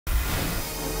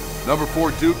Number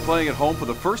 4 Duke playing at home for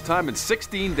the first time in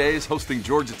 16 days, hosting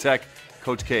Georgia Tech.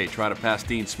 Coach K trying to pass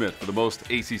Dean Smith for the most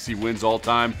ACC wins all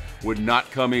time would not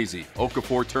come easy.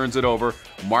 Okafor turns it over.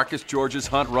 Marcus George's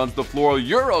Hunt runs the floor,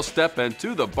 Euro step, and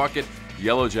to the bucket.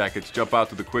 Yellow Jackets jump out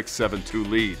to the quick 7-2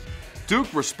 lead.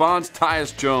 Duke responds.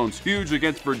 Tyus Jones, huge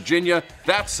against Virginia.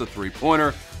 That's a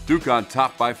three-pointer. Duke on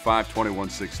top by 5,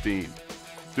 21-16.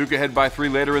 Duke ahead by 3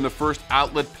 later in the first.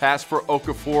 Outlet pass for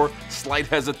Okafor. Slight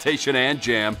hesitation and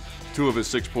jam. 2 of his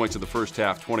 6 points in the first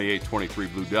half,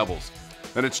 28-23 Blue Devils.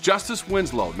 Then it's Justise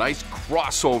Winslow. Nice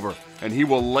crossover, and he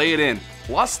will lay it in,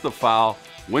 plus the foul.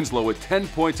 Winslow with 10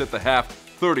 points at the half,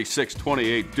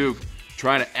 36-28 Duke.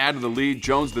 Trying to add to the lead.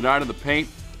 Jones denied in the paint.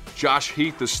 Josh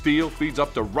Heath, the steal, feeds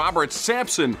up to Robert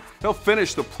Sampson. He'll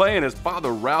finish the play, and his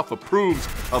father Ralph approves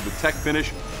of the Tech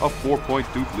finish. A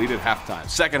 4-point Duke lead at halftime.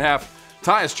 Second half,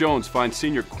 Tyus Jones finds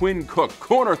senior Quinn Cook.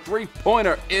 Corner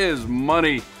three-pointer is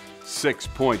money.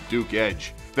 6-point Duke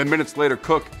edge. Then minutes later,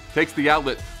 Cook takes the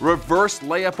outlet, reverse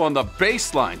layup on the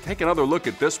baseline. Take another look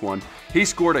at this one. He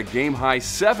scored a game-high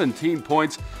 17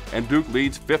 points, and Duke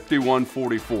leads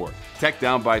 51-44. Tech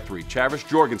down by 3. Chavis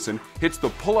Jorgensen hits the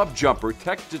pull-up jumper.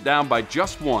 Tech down by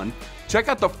just 1. Check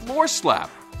out the floor slap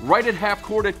right at half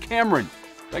court at Cameron.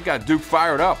 That got Duke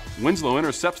fired up. Winslow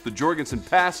intercepts the Jorgensen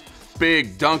pass.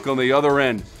 Big dunk on the other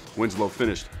end. Winslow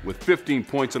finished with 15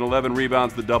 points and 11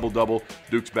 rebounds, the double-double.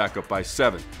 Duke's back up by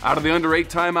 7. Out of the under 8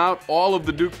 timeout, all of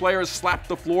the Duke players slapped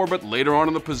the floor, but later on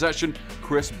in the possession,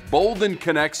 Chris Bolden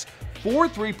connects. 4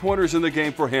 3-pointers in the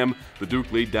game for him. The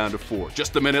Duke lead down to 4.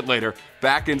 Just a minute later,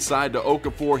 back inside to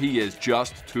Okafor. He is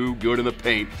just too good in the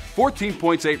paint. 14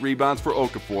 points, 8 rebounds for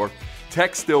Okafor.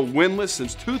 Tech still winless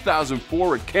since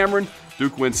 2004 at Cameron.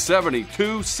 Duke wins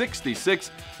 72-66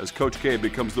 as Coach K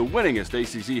becomes the winningest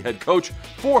ACC head coach,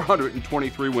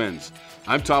 423 wins.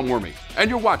 I'm Tom Wormy, and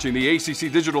you're watching the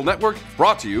ACC Digital Network,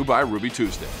 brought to you by Ruby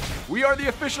Tuesday. We are the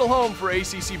official home for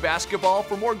ACC basketball.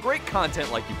 For more great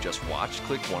content like you've just watched,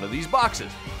 click one of these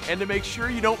boxes. And to make sure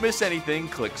you don't miss anything,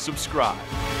 click subscribe.